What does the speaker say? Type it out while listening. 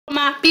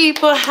my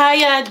people, how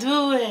y'all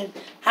doing?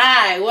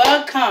 Hi,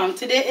 welcome.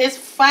 Today is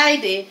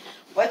Friday.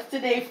 What's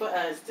today for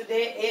us?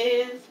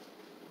 Today's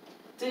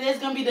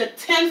gonna be the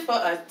 10th for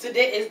us.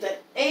 Today is the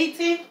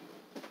 18th,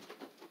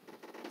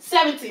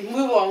 17th.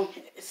 Move on.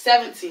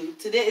 17th.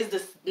 Today is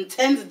the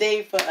 10th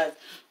day for us.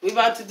 We're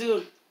about to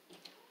do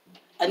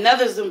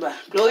another Zumba.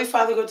 Glory,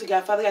 Father, go to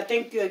God. Father God,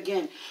 thank you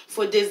again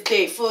for this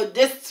day. For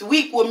this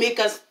week will make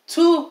us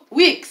 2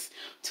 weeks.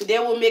 Today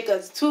will make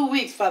us 2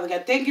 weeks, Father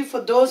God. Thank you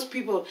for those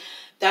people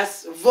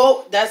that's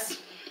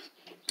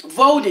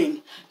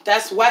voting,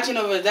 that's watching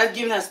over us, that's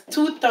giving us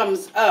 2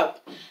 thumbs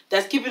up,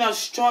 that's keeping us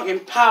strong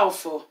and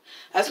powerful.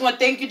 I just want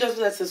to thank you those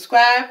that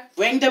subscribe,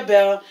 ring the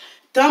bell,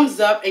 thumbs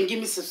up, and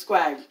give me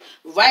subscribe.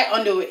 Write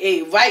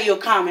write your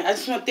comment. I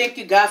just want to thank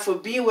you, God, for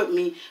being with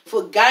me,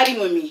 for guiding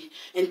with me,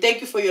 and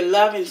thank you for your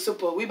love and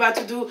support. We're about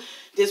to do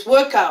this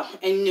workout.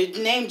 In the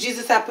name of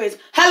Jesus, I praise.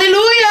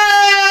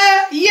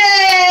 Hallelujah!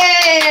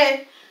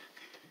 Yay!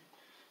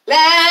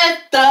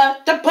 Let's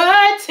start the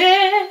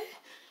party!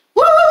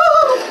 Woo!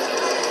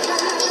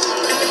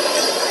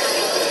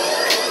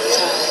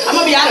 I'm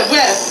gonna be out of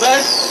breath,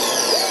 but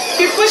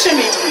keep pushing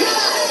me.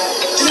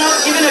 You know,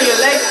 even though your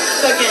legs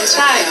start getting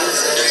tired,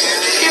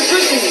 keep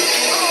pushing me.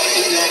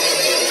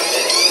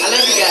 I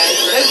love you guys.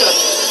 Let's go.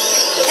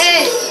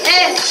 Hey,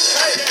 hey.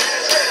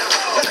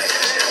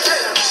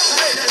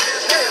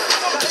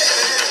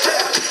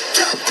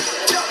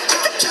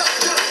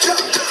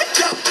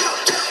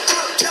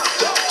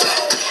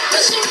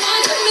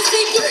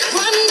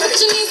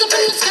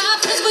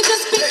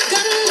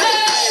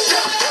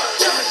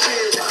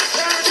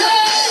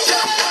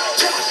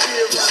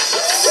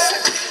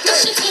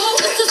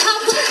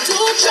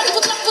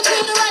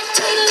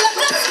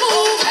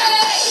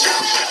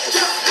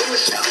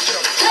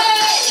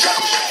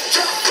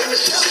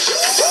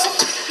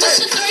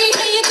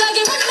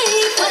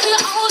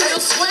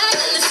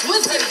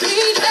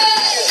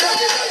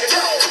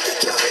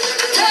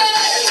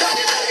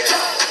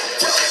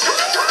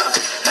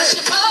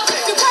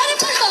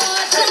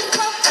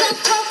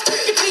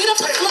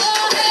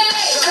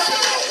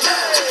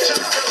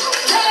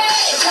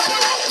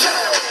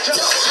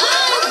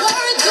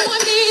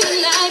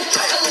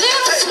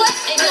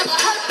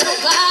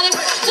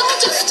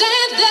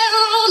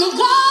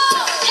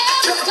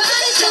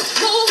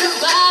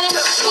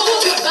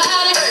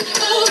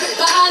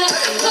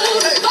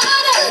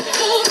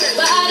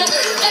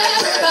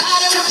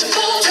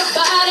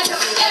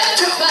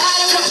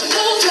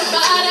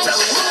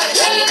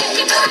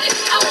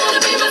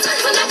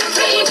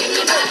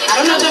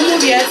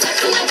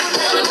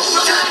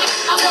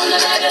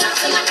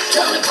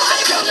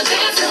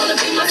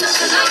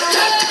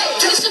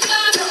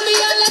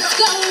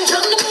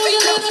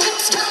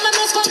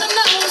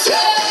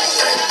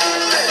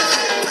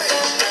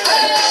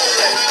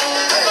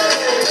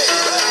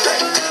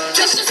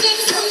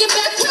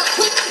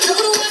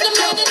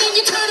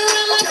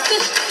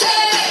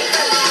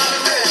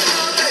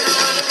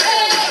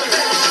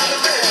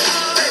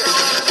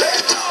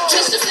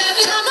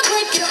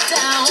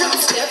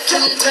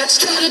 Touch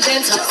to the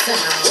dance hall sound.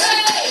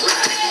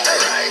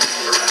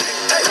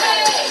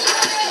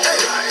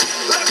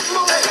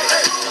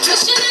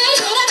 Twist your legs,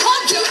 roll that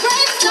hard, you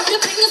break. Tap your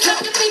fingers, tap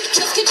your feet,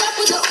 just keep up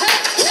with the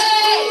pack.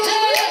 Hey,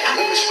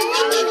 I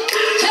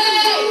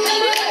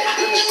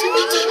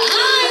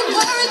ain't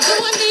worried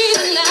doing me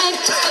tonight.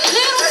 A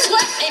little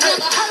sweat ain't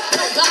never hurt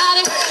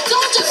nobody.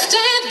 Don't just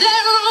stand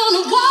there on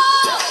the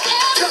wall.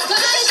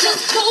 Everybody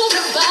just move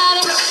your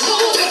body,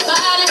 move your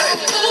body,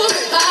 move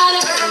your body,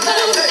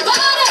 move your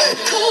body.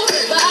 Move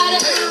your body,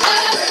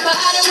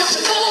 everybody wants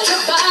to move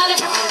your body.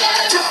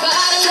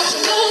 Everybody wants to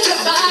move your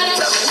body.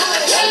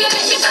 Can you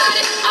make me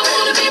body? I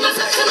wanna be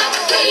myself tonight.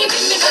 Can you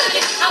give me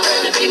body? I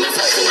wanna be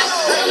myself tonight.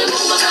 Wanna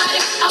move my body.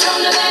 I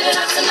wanna let it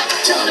out tonight.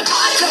 Wanna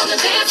party, wanna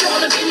dance,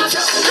 wanna be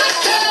myself tonight.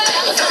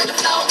 Fellas on the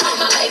floor, all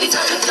my ladies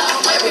on the floor.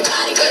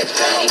 Everybody get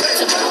ready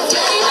to move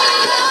your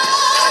body.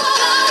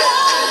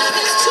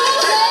 It's too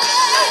late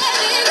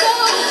to go.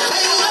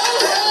 Ain't no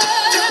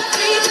word,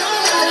 we don't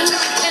wanna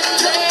get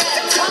there.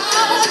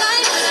 All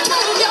night,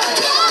 move your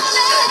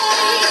body.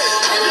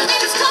 And the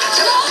ladies come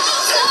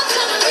closer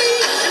to me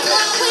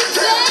while we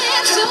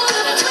dance to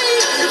the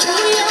beat.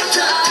 Move your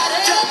body.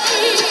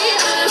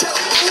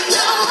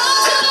 No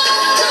one to the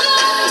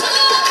left,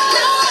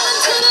 no one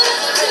to the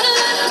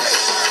left,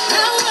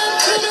 no one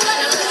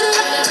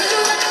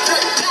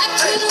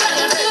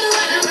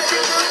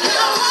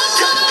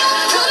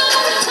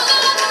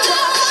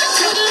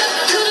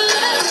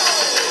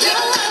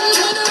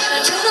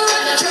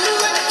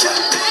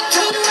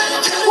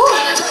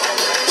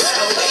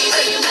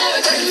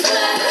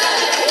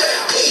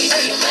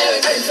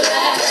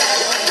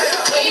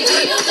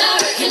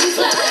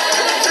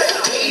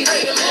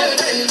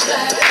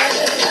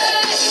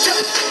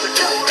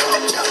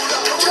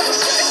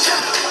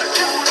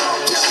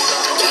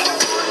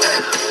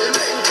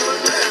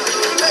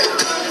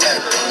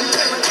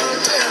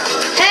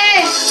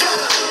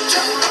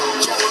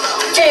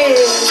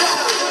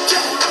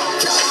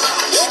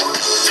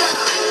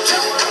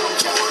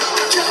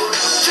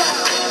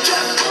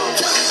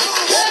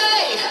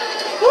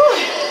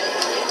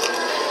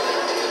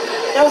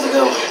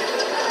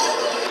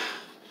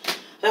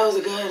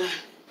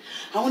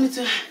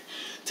to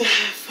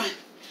have fun.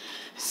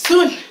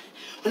 Soon,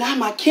 when I have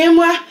my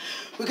camera,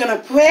 we're gonna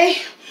pray,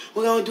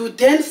 we're gonna do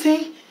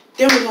dancing,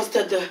 then we're gonna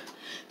start the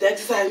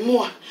exercise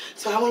more.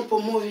 So I want to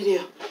put more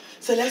video.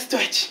 So let's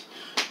stretch.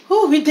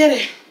 Ooh, we did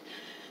it.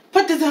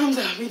 Put the thumbs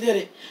up, we did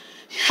it.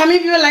 How many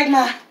people like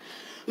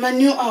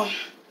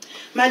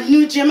my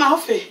new gym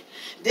outfit?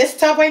 This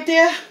top right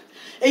there,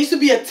 it used to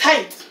be a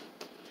tight.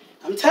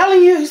 I'm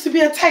telling you, it used to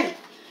be a tight.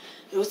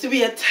 It used to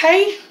be a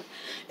tight.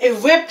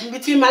 It ripped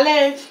between my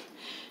legs.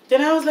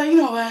 Then I was like, you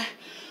know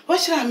what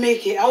should I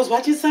make it? I was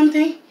watching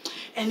something,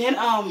 and then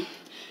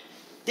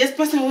this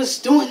person was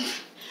doing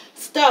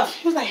stuff.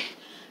 He was like,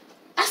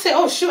 I said,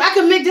 oh shoot, I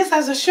could make this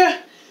as a shirt.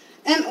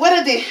 And what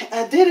I did,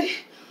 I did it.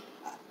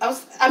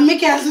 I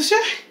make it as a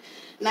shirt.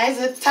 Now it's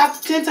a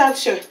top 10 top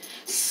shirt.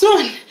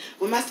 Soon,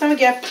 when my stomach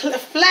get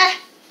flat,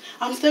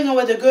 I'm still gonna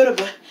wear the girdle,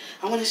 but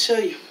I want to show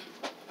you.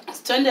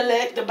 Let's turn the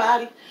leg, the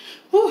body.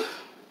 Whew.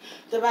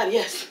 The body,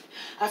 yes.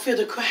 I feel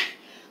the crack.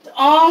 The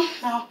arm.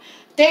 Now,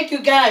 thank you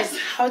guys.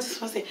 I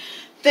just want to say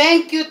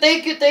thank you,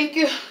 thank you, thank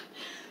you.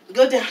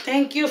 Go down.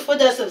 Thank you for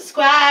the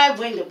subscribe,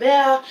 ring the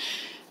bell.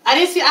 I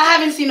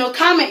haven't seen no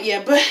comment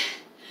yet, but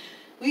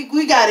we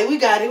got it, we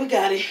got it, we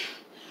got it.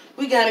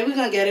 We got it, we're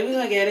gonna get it, we're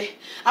gonna get it.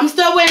 I'm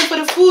still waiting for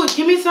the food.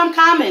 Give me some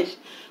comments.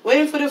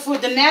 Waiting for the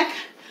food. The neck.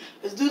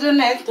 Let's do the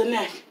neck, the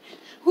neck.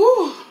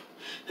 Woo.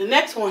 The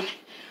next one.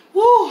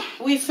 Woo.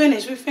 We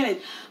finished, we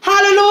finished.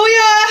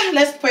 Hallelujah.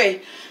 Let's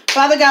pray.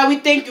 Father God, we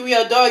thank you, we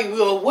adore you, we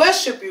will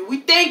worship you.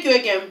 We thank you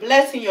again,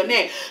 blessing your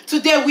name.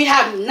 Today we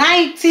have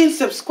 19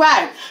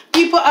 subscribed.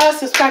 People are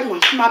subscribing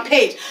to my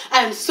page.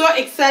 I am so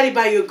excited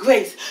by your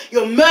grace,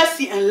 your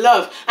mercy and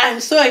love. I am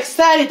so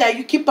excited that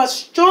you keep us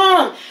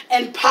strong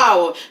and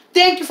power.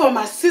 Thank you for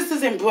my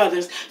sisters and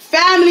brothers,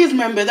 families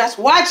members that's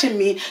watching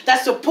me,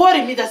 that's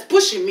supporting me, that's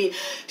pushing me.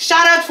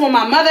 Shout out for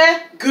my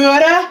mother,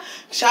 Gerda.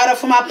 Shout out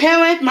for my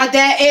parents, my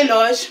dad,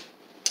 Eloge,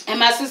 and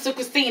my sister,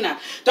 Christina.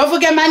 Don't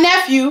forget my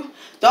nephew.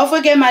 Don't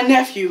forget my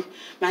nephew.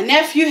 My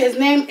nephew, his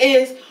name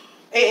is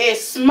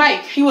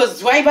Smike. He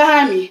was right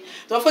behind me.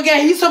 Don't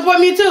forget, he support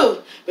me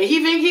too. But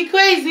he think he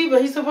crazy,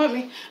 but he support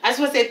me. I just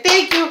want to say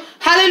thank you.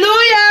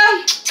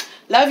 Hallelujah.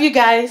 Love you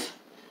guys.